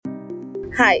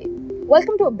Hi,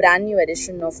 welcome to a brand new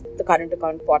edition of the Current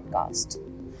Account podcast.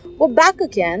 We're back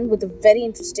again with a very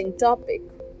interesting topic.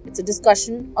 It's a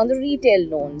discussion on the retail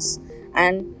loans,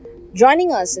 and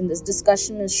joining us in this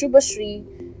discussion is Shubhashri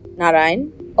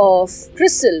Narayan of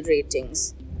CRISIL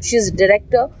Ratings. She is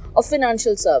Director of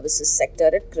Financial Services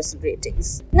Sector at CRISIL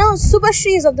Ratings. Now,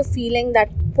 Shubhashri is of the feeling that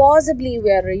possibly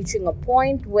we are reaching a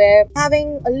point where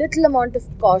having a little amount of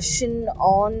caution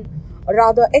on, or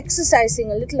rather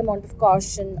exercising a little amount of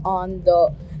caution on the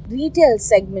retail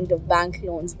segment of bank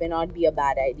loans may not be a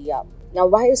bad idea. Now,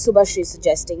 why is Subhashri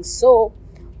suggesting so?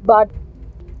 But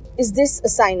is this a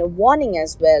sign of warning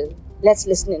as well? Let's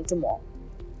listen into more.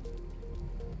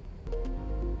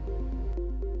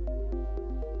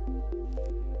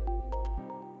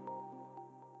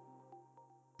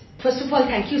 First of all,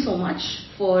 thank you so much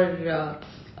for uh,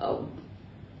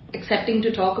 accepting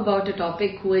to talk about a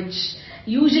topic which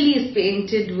usually is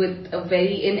painted with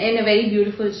in a very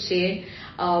beautiful shade.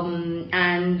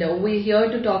 And we're here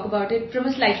to talk about it from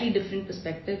a slightly different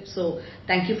perspective. So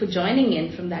thank you for joining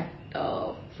in from that.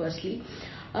 Firstly,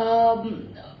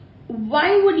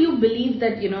 why would you believe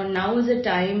that now is a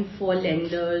time for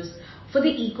lenders, for the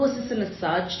ecosystem as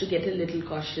such, to get a little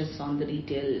cautious on the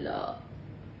retail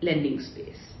lending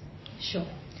space? Sure.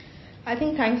 I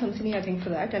think thanks, Hamsini, for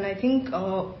that. And I think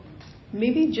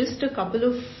maybe just a couple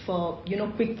of,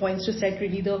 quick points to set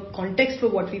really the context for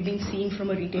what we've been seeing from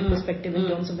a retail perspective in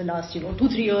terms of the last,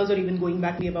 2-3 years or even going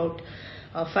back maybe about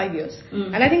 5 years.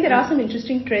 And I think there are some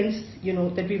interesting trends,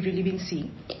 that we've really been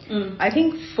seeing. I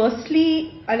think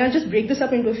firstly, and I'll just break this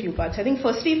up into a few parts. I think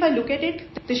firstly, if I look at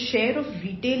it, the share of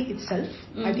retail itself,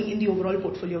 I think in the overall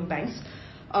portfolio of banks,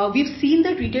 we've seen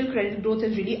that retail credit growth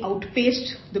has really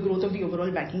outpaced the growth of the overall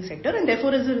banking sector, and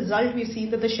therefore as a result we've seen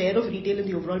that the share of retail in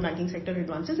the overall banking sector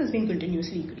advances has been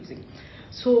continuously increasing.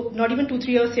 So not even 2-3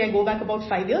 years, say I go back about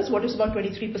 5 years, what is about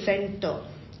 23%,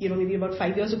 maybe about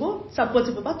 5 years ago, it's upwards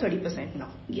of about 30%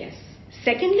 now. Yes.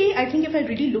 Secondly, I think if I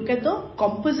really look at the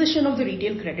composition of the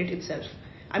retail credit itself,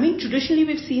 traditionally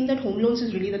we've seen that home loans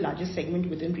is really the largest segment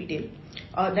within retail.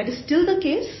 That is still the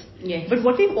case. Yes. But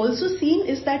what we've also seen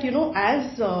is that,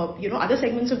 as, other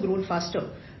segments have grown faster,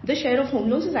 the share of home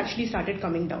loans has actually started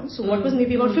coming down. So what was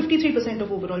maybe about 53%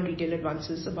 of overall retail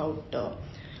advances about,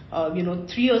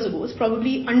 3 years ago is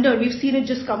probably we've seen it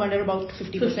just come under about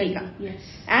 50% now. Yes.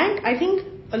 And I think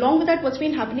along with that, what's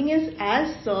been happening is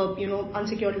as,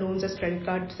 unsecured loans, as credit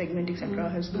card segment, etc.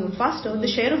 has grown faster, the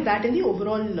share of that in the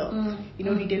overall,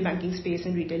 retail banking space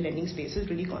and retail lending space has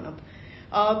really gone up.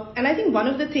 And I think one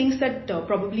of the things that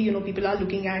probably, people are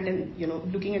looking at and,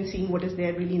 looking and seeing what is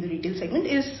there really in the retail segment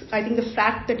is, I think the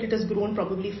fact that it has grown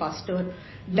probably faster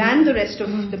than the rest of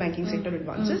the banking sector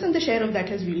advances, and the share of that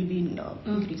has really been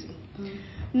increasing.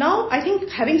 Now, I think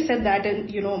having said that, and,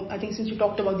 I think since you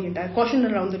talked about the entire caution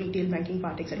around the retail banking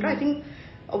part, etc., I think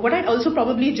what I'd also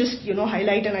probably just,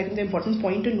 highlight, and I think the important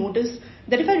point to note is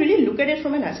that if I really look at it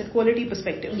from an asset quality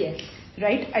perspective, Yes.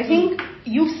 right, I think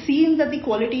you've seen that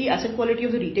the asset quality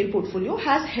of the retail portfolio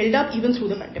has held up even through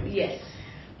the pandemic. Yes.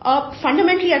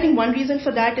 Fundamentally, I think one reason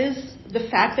for that is the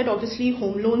fact that obviously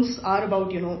home loans are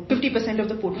about, 50% of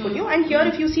the portfolio. And here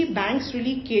if you see banks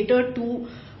really cater to,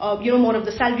 more of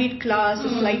the salaried class, a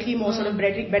slightly more sort of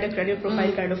better credit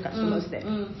profile kind of customers there.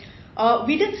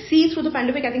 We did see through the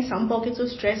pandemic, I think, some pockets of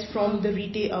stress from the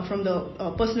retail, from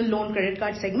the personal loan credit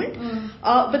card segment.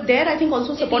 But there, I think,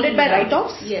 also supported by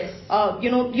write-offs. Yes.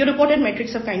 Your reported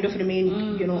metrics have kind of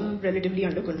remained, relatively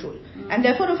under control. And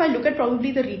therefore, if I look at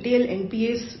probably the retail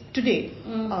NPAs today,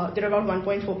 they're about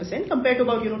 1.4% compared to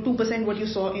about, 2% what you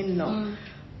saw in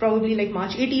probably like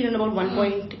March 18 and about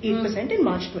 1.8% in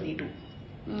March 22.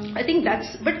 I think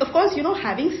but of course,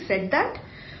 having said that,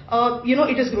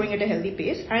 it is growing at a healthy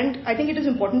pace, and I think it is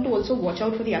important to also watch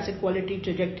out for the asset quality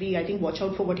trajectory. I think watch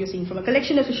out for what you're seeing from a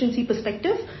collection efficiency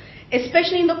perspective,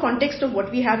 especially in the context of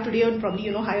what we have today on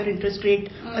probably, higher interest rate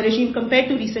regime compared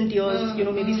to recent years,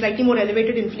 maybe slightly more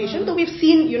elevated inflation, though we've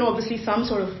seen, obviously some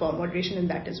sort of moderation in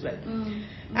that as well.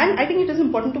 And I think it is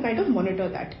important to kind of monitor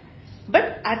that.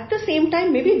 But at the same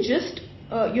time, maybe just,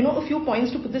 a few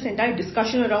points to put this entire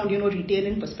discussion around, retail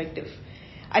in perspective.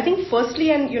 I think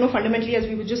firstly, and fundamentally, as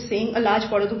we were just saying, a large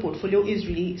part of the portfolio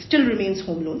still remains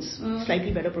home loans,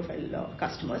 slightly better profile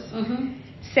customers.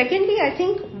 Secondly, I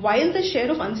think while the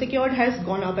share of unsecured has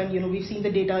gone up, and we've seen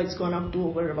the data, it's gone up to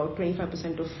over about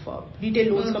 25% of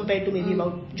retail loans compared to maybe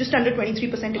about just under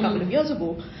 23% a couple of years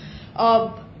ago.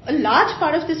 A large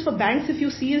part of this for banks, if you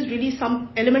see, is really some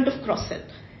element of cross-sell.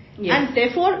 Yes. And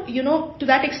therefore, to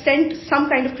that extent, some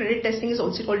kind of credit testing is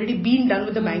also already being done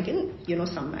with the bank in,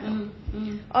 some manner.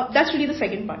 That's really the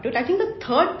second part to it. I think the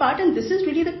third part, and this is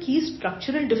really the key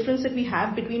structural difference that we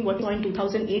have between what we saw in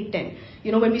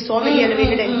 2008-10, when we saw very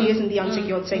elevated NPAs in the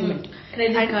unsecured segment.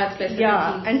 Credit cards specifically.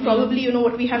 Yeah, and probably,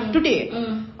 what we have today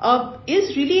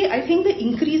is really, I think, the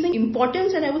increasing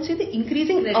importance and I would say the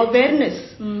increasing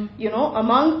awareness,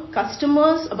 among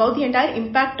customers about the entire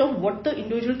impact of what the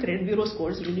individual credit bureau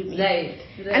scores really mean. Right.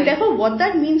 And therefore, what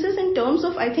that means is in terms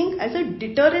of, I think, as a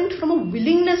deterrent from a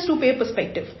willingness to pay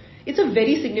perspective, it's a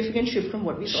very significant shift from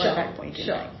what we saw at that point in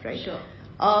time, right? Sure.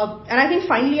 And I think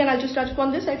finally, and I'll just touch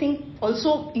upon this, I think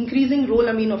also increasing role,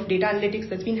 of data analytics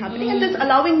that's been happening and that's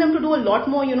allowing them to do a lot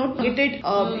more, targeted,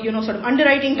 sort of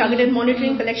underwriting, targeted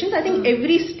monitoring, collections, I think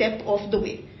every step of the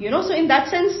way, so in that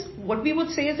sense, what we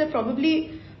would say is that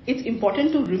probably it's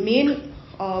important to remain,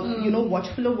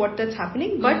 watchful of what that's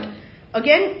happening, but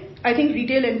again, I think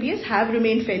retail NPAs have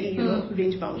remained fairly,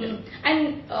 range bound.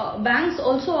 And banks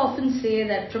also often say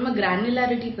that from a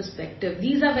granularity perspective,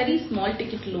 these are very small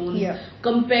ticket loans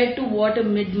compared to what a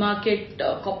mid-market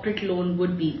corporate loan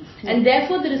would be. And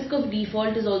therefore the risk of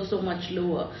default is also much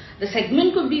lower. The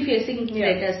segment could be facing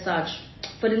threat as such.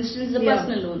 For instance, the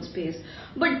personal loan space.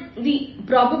 But the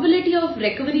probability of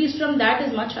recoveries from that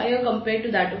is much higher compared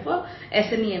to that of a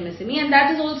SME, MSME. And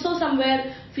that is also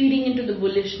somewhere feeding into the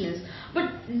bullishness. But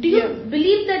do you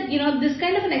believe that, this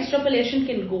kind of an extrapolation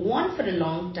can go on for a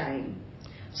long time?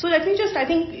 So let me I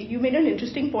think you made an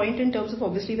interesting point in terms of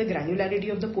obviously the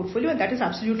granularity of the portfolio, and that is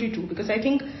absolutely true because I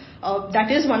think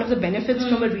that is one of the benefits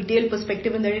from a retail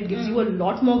perspective in that it gives you a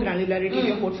lot more granularity in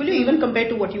your portfolio even compared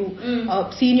to what you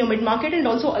see in your mid-market, and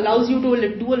also allows you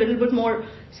to do a little bit more,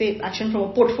 say, action from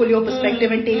a portfolio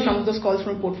perspective and take some of those calls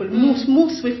from a portfolio,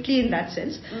 move swiftly in that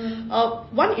sense.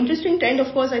 One interesting trend,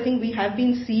 of course, I think we have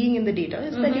been seeing in the data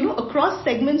is that, across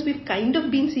segments we've kind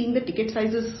of been seeing the ticket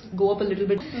sizes go up a little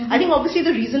bit. I think obviously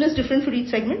the reason is different for each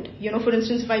segment. For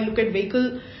instance, if I look at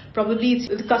vehicle, probably it's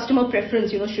the customer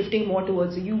preference, shifting more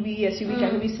towards the UV, SUV,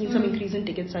 kind of we've seen some increase in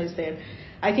ticket size there.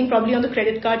 I think probably on the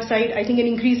credit card side, I think an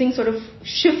increasing sort of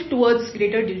shift towards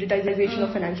greater digitization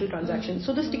of financial transactions.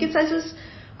 So the ticket sizes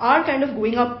are kind of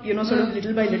going up, sort of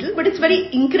little by little, but it's very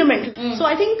incremental. So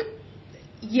I think,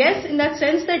 yes, in that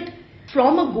sense that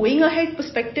from a going ahead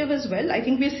perspective as well, I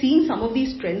think we're seeing some of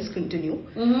these trends continue.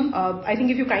 I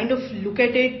think if you kind of look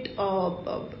at it,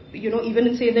 even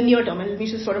in say the near term, and let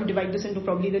me just sort of divide this into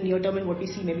probably the near term and what we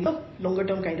see maybe a longer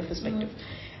term kind of perspective.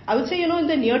 I would say, in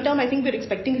the near term, I think we're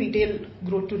expecting retail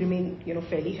growth to remain,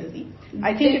 fairly healthy.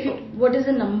 I think what is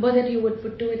the number that you would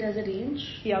put to it as a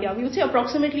range? Yeah, we would say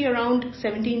approximately around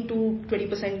 17 to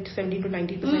 20%, 17 to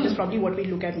 90% is probably what we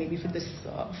look at maybe for this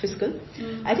fiscal.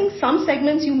 I think some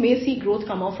segments you may see growth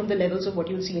come off from the levels of what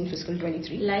you'll see in fiscal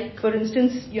 23. Like? For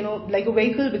instance, like a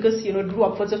vehicle, because, it grew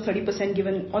upwards of 30%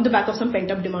 given on the back of some pent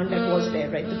up demand that was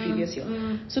there, right, the previous year.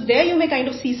 So there you may kind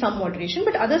of see some moderation,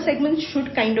 but other segments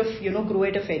should kind of, grow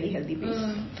at a fairly healthy pace.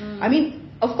 I mean,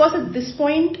 of course, at this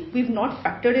point, we've not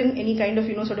factored in any kind of,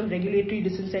 sort of regulatory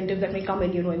disincentive that may come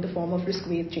in, in the form of risk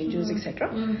weight changes, etc.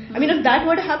 I mean, if that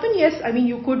were to happen, yes, I mean,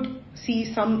 you could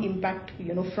see some impact,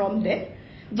 from there.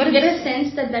 But do you get a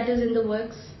sense that that is in the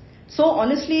works? So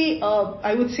honestly,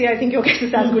 I would say I think your guess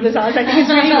is as good as ours. I think it's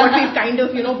really what we've kind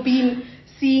of, been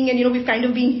seeing, and, we've kind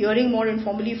of been hearing more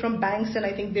informally from banks, and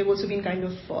I think they've also been kind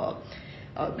of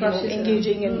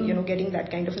engaging and getting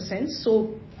that kind of a sense.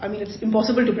 So I mean, it's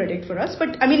impossible to predict for us,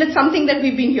 but I mean, it's something that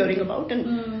we've been hearing about,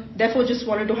 and therefore just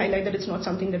wanted to highlight that it's not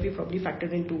something that we probably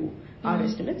factored into our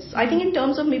estimates. I think in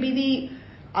terms of maybe the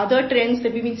other trends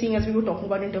that we've been seeing, as we were talking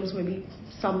about, in terms of maybe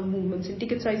some movements in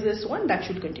ticket sizes, so on, that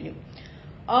should continue.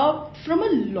 From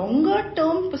a longer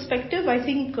term perspective, I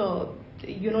think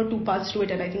two parts to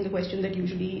it, and I think the question that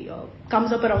usually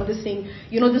comes up around this thing,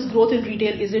 this growth in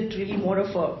retail, is it really more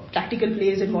of a tactical play,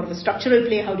 is it more of a structural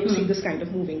play, how do you see this kind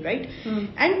of moving, right?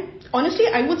 And honestly,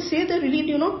 I would say there are really,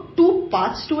 two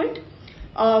parts to it.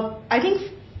 I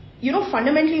think,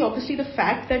 fundamentally, obviously the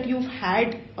fact that you've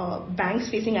had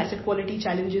banks facing asset quality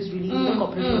challenges really in the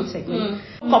corporate loan segment.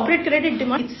 Corporate credit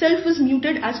demand itself was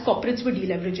muted as corporates were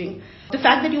deleveraging. The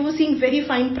fact that you were seeing very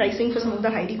fine pricing for some of the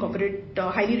highly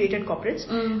rated corporates,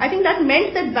 I think that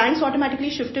meant that banks automatically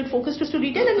shifted focus to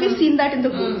retail, and we've seen that in the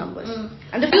growth numbers.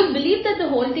 And do you believe that the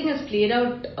whole thing has played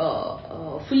out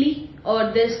fully,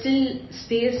 or there's still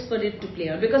space for it to play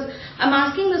out? Because I'm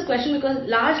asking this question because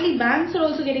largely banks are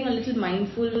also getting a little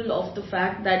mindful of the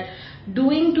fact that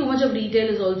doing too much of retail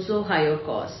is also higher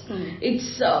cost.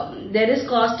 It's there is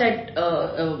cost at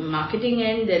marketing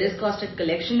end, there is cost at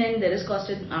collection end, there is cost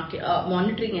at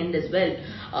monitoring end as well.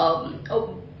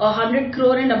 100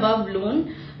 crore and above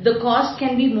loan, the cost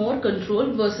can be more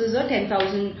controlled versus a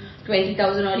 10,000,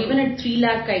 20,000 or even a 3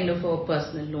 lakh kind of a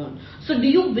personal loan. So do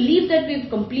you believe that we've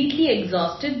completely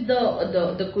exhausted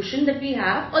the cushion that we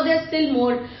have, or there's still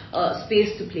more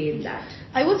space to play in that?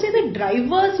 I would say the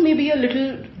drivers may be a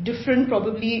little different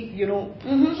probably,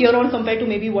 here on compared to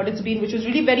maybe what it's been, which was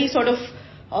really very sort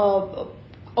of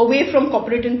away from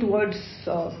corporate and towards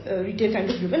retail kind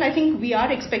of driven. I think we are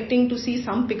expecting to see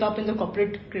some pickup in the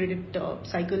corporate credit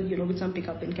cycle, with some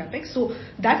pickup in capex. So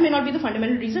that may not be the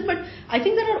fundamental reason, but I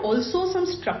think there are also some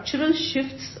structural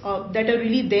shifts that are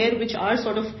really there, which are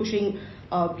sort of pushing,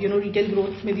 retail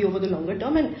growth maybe over the longer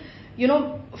term. And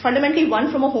fundamentally,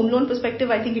 one, from a home loan perspective,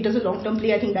 I think it is a long-term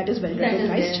play. I think that is well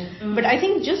recognized. But I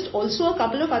think just also a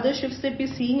couple of other shifts that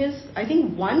we're seeing is, I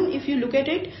think one, if you look at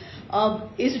it,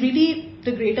 is really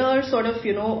the greater sort of,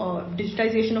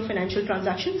 digitization of financial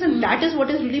transactions. And that is what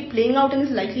is really playing out and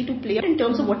is likely to play out in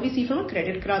terms of what we see from a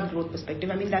credit card growth perspective.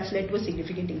 I mean, that's led to a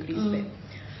significant increase there.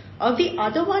 The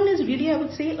other one is really, I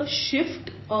would say, a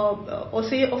shift or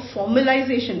say a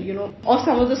formalization, of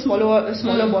some of the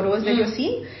smaller borrowers that you're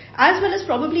seeing, as well as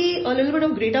probably a little bit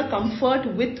of greater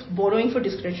comfort with borrowing for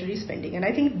discretionary spending. And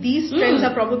I think these trends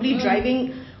are probably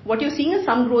driving what you're seeing is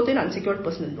some growth in unsecured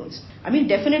personal loans. I mean,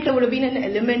 definitely there would have been an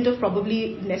element of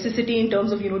probably necessity in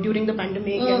terms of, during the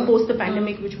pandemic and post the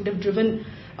pandemic, which would have driven,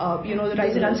 the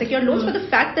rise in unsecured loans. But the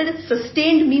fact that it's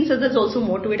sustained means that there's also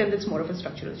more to it and it's more of a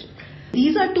structural shift.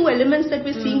 These are two elements that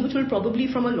we're seeing which will probably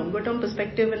from a longer term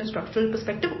perspective and a structural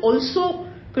perspective also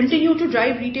continue to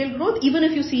drive retail growth, even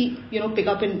if you see, pick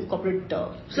up in corporate.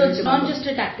 So it's not just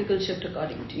a tactical shift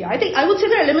according to you. Yeah, I would say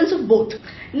there are elements of both.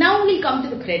 Now we'll come to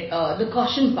the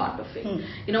caution part of it.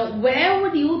 Where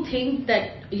would you think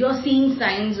that you're seeing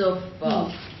signs of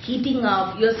heating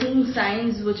up, you're seeing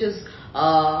signs which is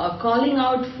calling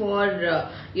out for,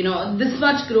 this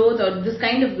much growth or this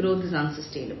kind of growth is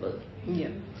unsustainable? Yeah.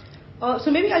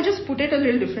 So maybe I'll just put it a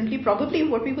little differently. Probably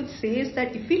what we would say is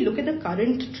that if we look at the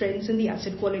current trends in the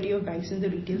asset quality of banks in the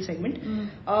retail segment,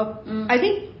 I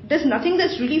think there's nothing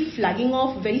that's really flagging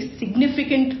off very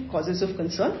significant causes of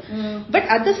concern. But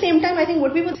at the same time, I think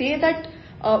what we would say that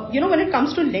when it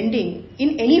comes to lending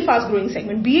in any fast-growing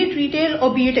segment, be it retail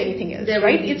or be it anything else,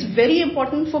 right? It's very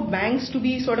important for banks to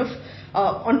be sort of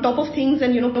on top of things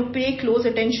and, to pay close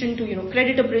attention to,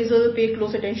 credit appraisal, pay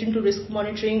close attention to risk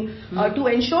monitoring, to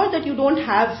ensure that you don't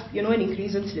have, an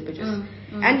increase in slippages.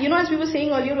 And, as we were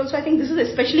saying earlier also, I think this is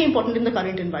especially important in the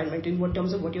current environment in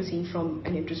terms of what you're seeing from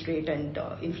an interest rate and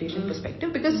inflation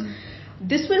perspective, because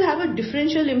this will have a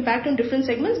differential impact on different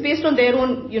segments based on their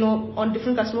own, on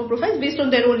different customer profiles, based on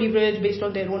their own leverage, based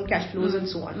on their own cash flows and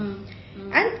so on.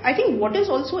 And I think what is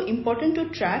also important to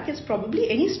track is probably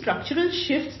any structural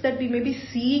shifts that we may be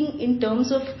seeing in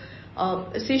terms of,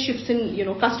 say, shifts in,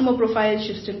 customer profiles,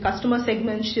 shifts in customer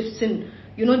segments, shifts in,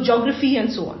 geography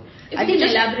and so on. If I can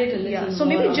elaborate a little so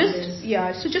maybe more just, on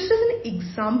this. So just as an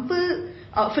example,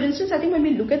 for instance, I think when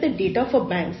we look at the data for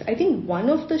banks, I think one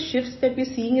of the shifts that we're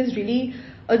seeing is really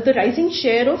the rising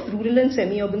share of rural and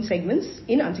semi-urban segments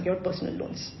in unsecured personal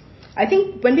loans. I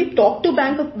think when we talk to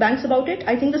banks about it,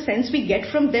 I think the sense we get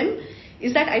from them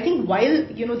is that I think while,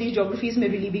 these geographies may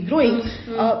really be growing,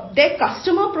 their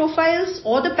customer profiles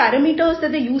or the parameters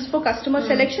that they use for customer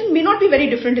selection may not be very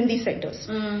different in these sectors.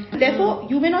 Therefore,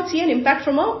 you may not see an impact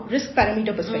from a risk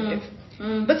parameter perspective.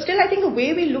 But still, I think the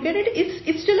way we look at it,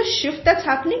 it's still a shift that's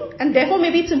happening, and therefore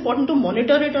maybe it's important to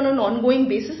monitor it on an ongoing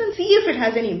basis and see if it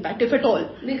has any impact, if at all.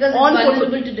 Because it's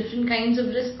vulnerable to different kinds of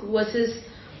risk versus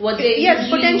what they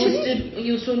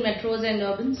used to in metros and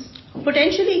urbans?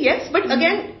 Potentially, yes. But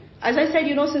again, as I said,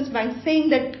 since banks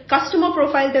saying that customer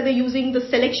profile that they're using, the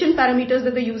selection parameters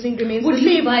that they're using remains the same.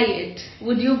 Would you buy it?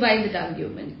 Would you buy that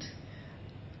argument?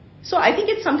 So I think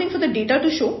it's something for the data to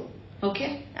show.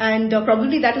 Okay. And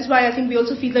probably that is why I think we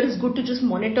also feel that it's good to just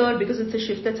monitor because it's a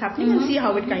shift that's happening and see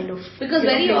how it kind of Because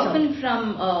very often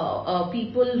from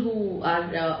people who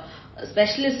are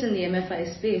specialists in the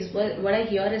MFI space, what I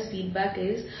hear as feedback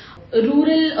is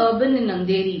rural urban in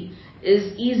Andheri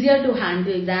is easier to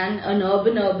handle than an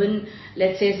urban,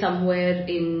 let's say somewhere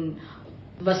in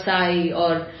Vasai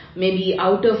or maybe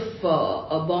out of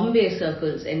Bombay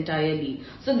circles entirely.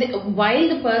 So while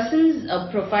the person's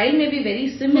profile may be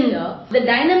very similar, the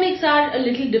dynamics are a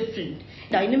little different.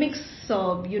 Dynamics,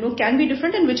 can be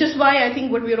different, and which is why I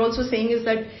think what we're also saying is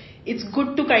that it's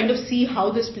good to kind of see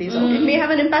how this plays out. It may have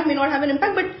an impact, may not have an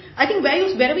impact, but I think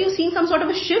wherever you're seeing some sort of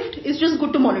a shift, it's just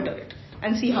good to monitor it.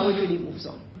 and see how it really moves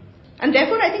on. And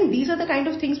therefore, I think these are the kind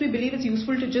of things we believe it's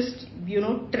useful to just,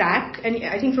 track. And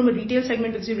I think from a retail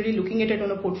segment, because you're really looking at it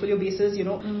on a portfolio basis,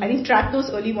 I think track those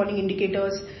early warning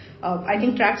indicators. I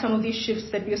think track some of these shifts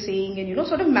that we are seeing and,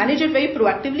 sort of manage it very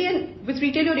proactively. And with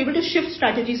retail, you're able to shift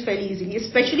strategies fairly easily,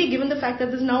 especially given the fact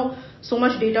that there's now so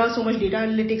much data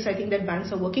analytics, I think that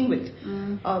banks are working with.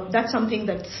 That's something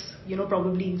that's,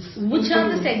 probably... Which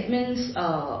are the segments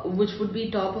which would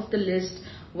be top of the list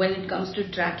when it comes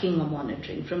to tracking or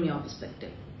monitoring from your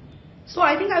perspective? So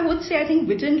I think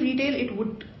within retail, it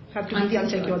would have to be the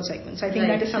unsecured segments. I think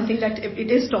that is something that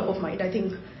it is top of mind, I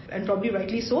think, and probably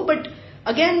rightly so. But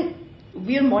again,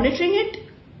 we are monitoring it.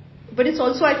 But it's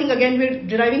also, I think, again, we're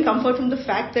deriving comfort from the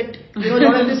fact that, a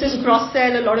lot of this is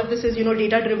cross-sell, a lot of this is,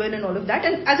 data-driven and all of that.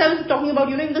 And as I was talking about,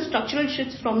 even the structural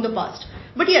shifts from the past.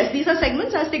 But yes, these are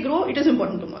segments. As they grow, it is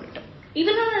important to monitor.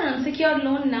 Even on an unsecured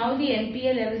loan, now the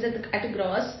NPA levels at a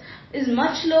gross is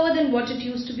much lower than what it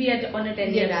used to be on a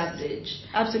 10-year average.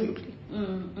 Absolutely.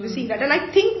 We're seeing that. And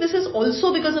I think this is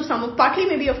also because of partly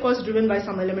maybe of course driven by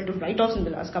some element of write-offs in the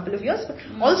last couple of years. But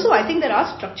also I think there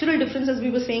are structural differences we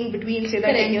were saying between say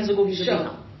that 10 years ago we were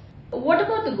now. What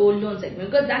about the gold loan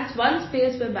segment? Because that's one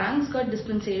space where banks got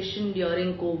dispensation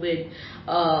during COVID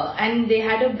and they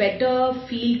had a better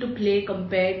field to play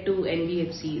compared to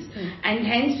NBFCs. And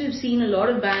hence we've seen a lot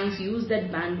of banks use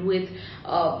that bandwidth.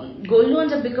 Gold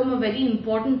loans have become a very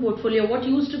important portfolio. What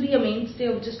used to be a mainstay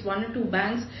of just one or two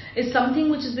banks is something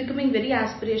which is becoming very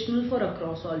aspirational for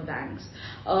across all banks.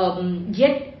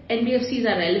 Yet NBFCs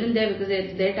are relevant there because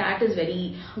their TAT is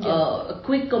very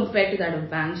quick compared to that of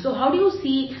banks. So how do you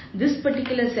see this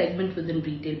particular segment within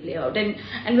retail play out?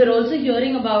 And we're also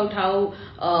hearing about how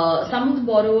some of the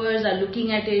borrowers are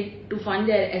looking at it to fund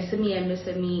their SME,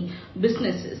 MSME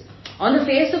businesses. On the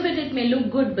face of it, it may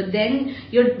look good, but then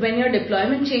when your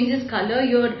deployment changes color,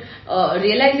 your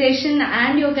realization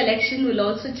and your collection will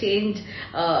also change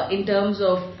in terms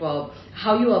of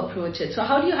how you approach it. So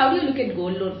how do you look at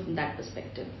gold loan from that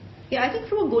perspective? Yeah, I think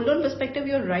from a gold loan perspective,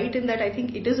 you're right in that I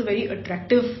think it is a very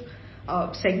attractive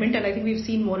segment, and I think we've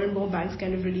seen more and more banks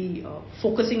kind of really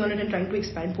focusing on it and trying to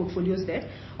expand portfolios there.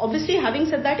 Obviously, having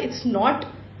said that, it's not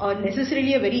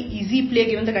necessarily a very easy play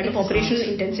given the kind of operational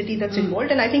intensity that's involved,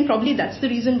 and I think probably that's the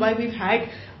reason why we've had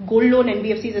gold loan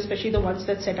NBFCs, especially the ones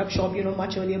that set up shop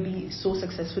much earlier, be so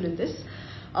successful in this.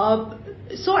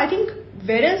 So I think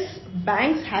whereas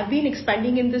banks have been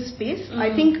expanding in this space,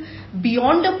 I think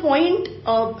beyond a point,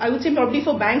 I would say probably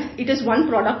for banks, it is one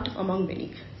product among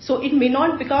many. So it may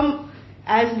not become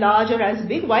as large or as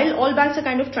big, while all banks are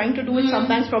kind of trying to do it, some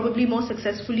banks probably more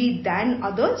successfully than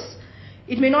others.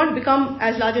 It may not become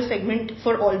as large a segment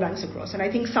for all banks across. And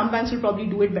I think some banks will probably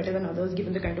do it better than others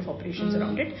given the kind of operations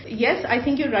around it. Yes, I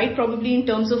think you're right probably in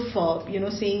terms of,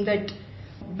 saying that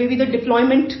maybe the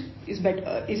deployment is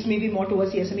maybe more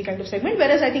towards the SME kind of segment,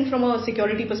 whereas I think from a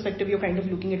security perspective, you're kind of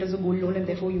looking at it as a gold loan and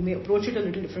therefore you may approach it a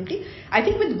little differently. I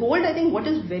think with gold, I think what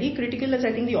is very critical is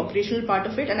I think the operational part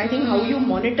of it, and I think how you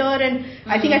monitor, and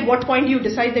I think at what point you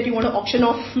decide that you want to auction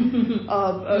off,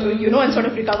 and sort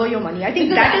of recover your money. I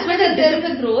think because that is where there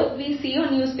is a growth we see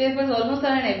on newspapers almost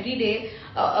on an everyday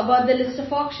about the list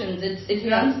of auctions. It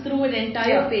runs through an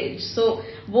entire page. So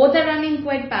both are running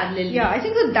quite parallelly. Yeah, I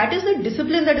think that is the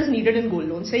discipline that is needed in gold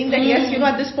loan. Saying that yes,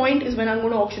 at this point is when I'm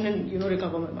going to auction and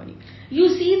recover my money. You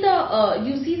see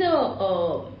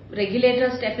the regulator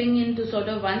stepping in to sort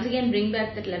of once again bring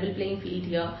back that level playing field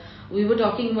here. We were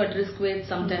talking about risk weights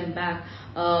some time back.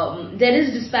 There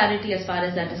is disparity as far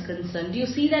as that is concerned. Do you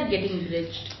see that getting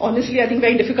bridged? Honestly, I think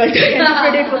very difficult to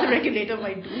predict what the regulator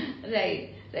might do.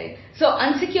 Right. So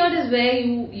unsecured is where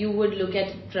you would look at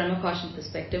it from a caution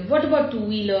perspective. What about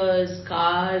two-wheelers,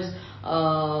 cars,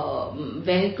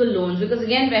 vehicle loans? Because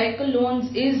again, vehicle loans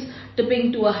is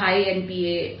tipping to a high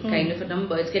NPA kind of a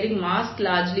number. It's getting masked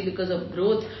largely because of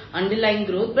growth, underlying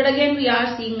growth. But again, we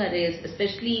are seeing a raise,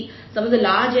 especially some of the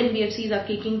large NBFCs are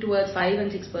kicking towards 5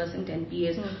 and 6%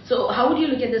 NPAs. So how would you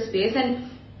look at the space? And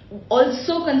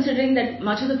also considering that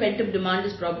much of the pent-up demand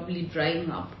is probably drying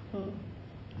up.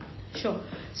 Sure.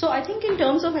 So I think in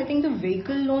terms of, the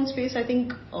vehicle loan space, I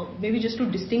think maybe just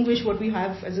to distinguish what we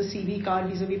have as a CV car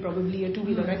vis-a-vis probably a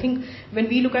two-wheeler. I think when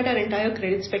we look at our entire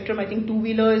credit spectrum, I think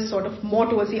two-wheeler is sort of more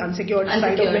towards the unsecured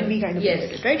side of when we kind of look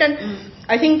at it, right? And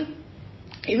I think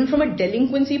even from a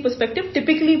delinquency perspective,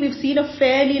 typically we've seen a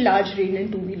fairly large range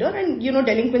in two-wheeler, and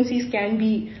delinquencies can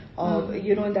be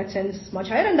in that sense much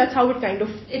higher, and that's how it kind of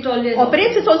always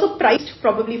operates. It's also priced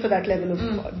probably for that level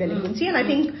of delinquency, and I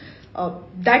think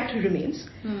that remains.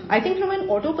 I think from an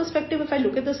auto perspective, if I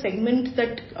look at the segment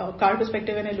that car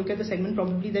perspective, and I look at the segment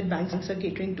probably that banks are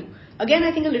catering to, again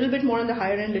I think a little bit more on the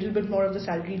higher end, a little bit more of the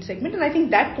salaried segment, and I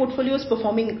think that portfolio is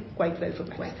performing quite well for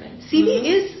banks. CV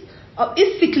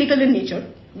is cyclical in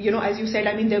nature. As you said,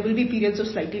 I mean, there will be periods of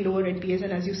slightly lower NPAs,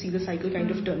 and as you see the cycle kind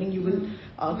of turning, you will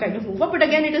kind of move up. But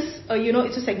again, it is,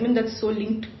 it's a segment that's so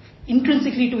linked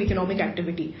intrinsically to economic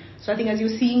activity. So I think as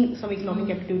you're seeing some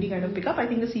economic activity kind of pick up, I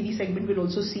think the CV segment will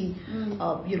also see,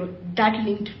 that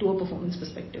linked to a performance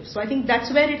perspective. So I think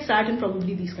that's where it's at in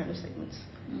probably these kind of segments.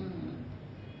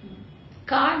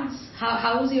 Cards,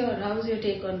 how's your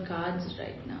take on cards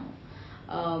right now?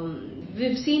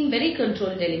 We've seen very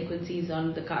controlled delinquencies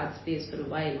on the card space for a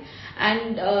while,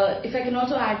 and if I can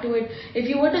also add to it, if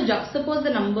you were to juxtapose the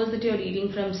numbers that you're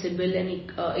reading from CIBIL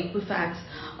and Equifax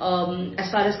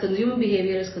as far as consumer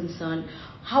behavior is concerned,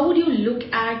 how would you look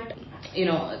at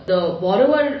the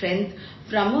borrower strength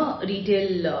from a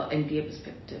retail NPA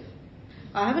perspective?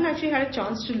 I haven't actually had a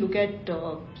chance to look at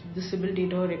the CIBIL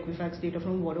data or Equifax data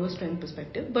from a borrower strength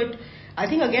perspective, but I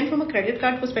think again from a credit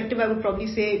card perspective, I would probably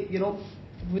say,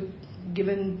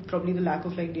 given probably the lack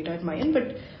of data at my end,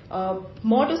 but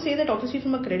more to say that obviously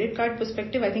from a credit card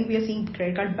perspective, I think we are seeing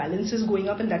credit card balances going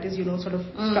up, and that is sort of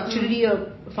structurally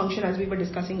a function, as we were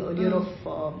discussing earlier, of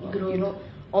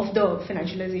of the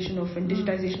financialization of and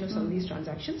digitization of some of these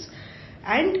transactions.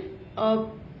 And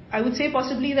I would say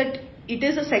possibly that it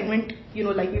is a segment,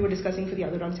 like we were discussing for the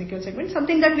other unsecured segment,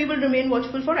 something that we will remain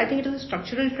watchful for. I think it is a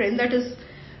structural trend that is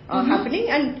happening,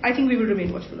 and I think we will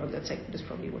remain watchful of that segment is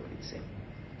probably what we'd say.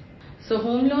 So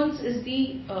home loans is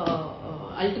the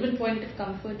ultimate point of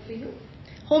comfort for you?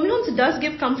 Home loans does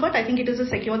give comfort. I think it is a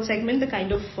secured segment. The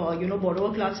kind of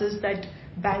borrower classes that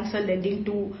banks are lending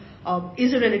to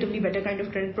is a relatively better kind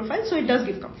of credit profile, so it does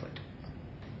give comfort.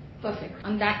 Perfect.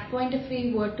 On that point, if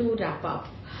we were to wrap up,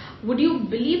 would you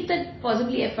believe that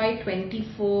possibly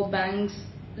FY24 banks,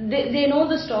 they know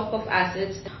the stock of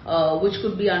assets which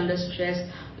could be under stress,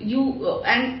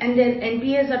 and their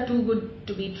NPAs are too good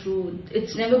to be true.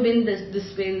 It's never been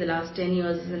this way in the last 10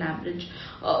 years as an average.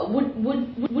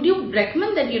 Would you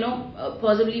recommend that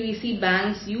possibly we see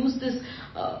banks use this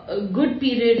good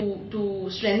period to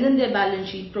strengthen their balance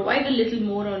sheet, provide a little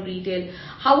more on retail?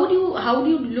 How would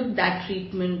you look that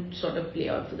treatment sort of play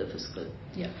out for the fiscal?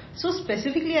 Yeah. So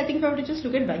specifically, I think if I were to just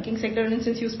look at banking sector, and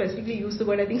since you specifically used the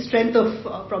word, I think strength of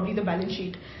probably the balance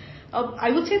sheet.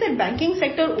 I would say that banking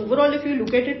sector overall, if you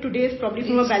look at it today, is probably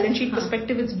from a balance sheet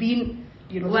perspective, it's been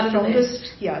the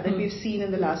strongest that we've seen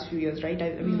in the last few years, right?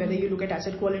 I mean, whether you look at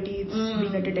asset quality, it's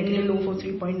been at a decadal low for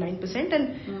 3.9%,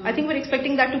 and I think we're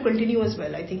expecting that to continue as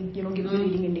well. I think, given the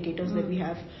leading indicators that we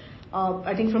have.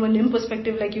 I think from a NIM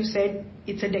perspective, like you said,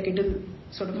 it's a decadal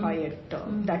sort of high at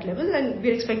that level, and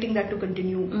we're expecting that to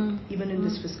continue even in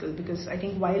this fiscal, because I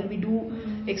think while we do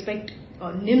expect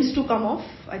NIMs to come off,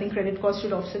 I think credit costs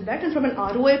should offset that, and from an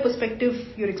ROA perspective,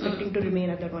 you're expecting to remain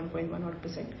at that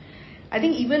 1.1%. I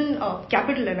think even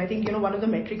capital, and I think one of the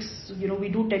metrics we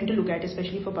do tend to look at,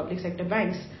 especially for public sector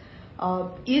banks,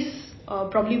 is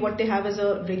probably what they have as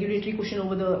a regulatory cushion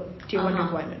over the tier 1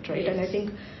 requirement, right? Yes. And I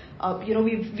think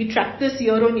we tracked this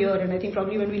year on year, and I think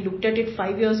probably when we looked at it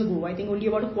 5 years ago, I think only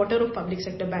about a quarter of public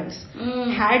sector banks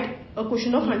had a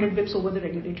cushion of 100 bips over the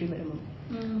regulatory minimum,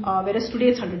 whereas today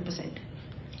it's 100%.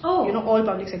 All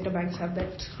public sector banks have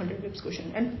that 100 bips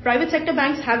cushion, and private sector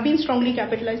banks have been strongly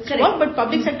capitalized throughout, but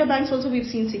public sector banks also we've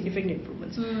seen significant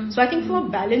improvements. So I think from a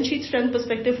balance sheet strength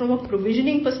perspective, from a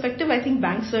provisioning perspective, I think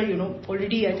banks are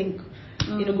already in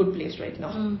a good place right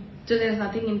now. So there's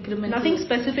nothing incremental, nothing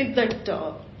specific that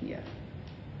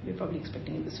we're probably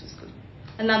expecting in this fiscal.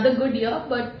 Another good year,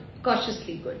 but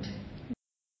cautiously good.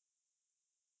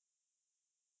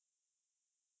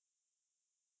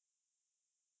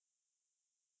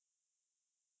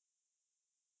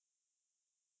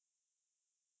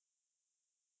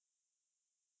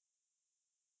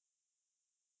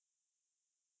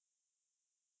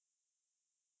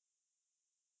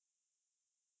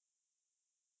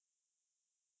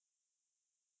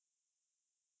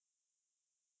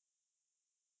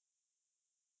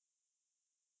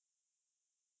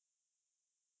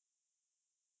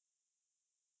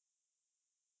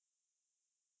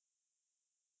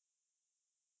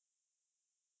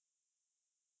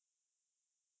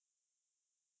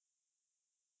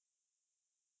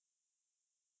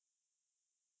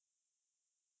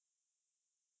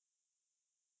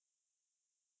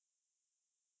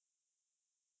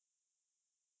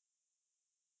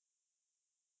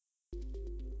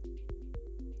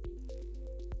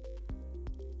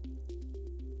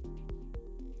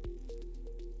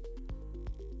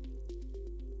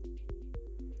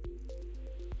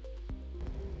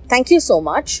 Thank you so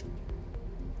much.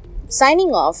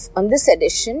 Signing off on this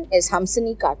edition is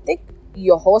Hamsini Karthik,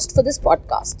 your host for this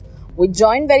podcast. We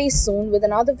join very soon with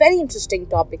another very interesting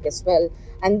topic as well,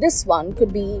 and this one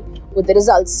could be, with the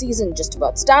results season just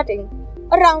about starting,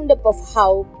 a roundup of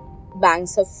how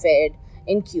banks have fared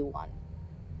in Q1.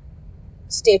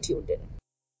 Stay tuned in.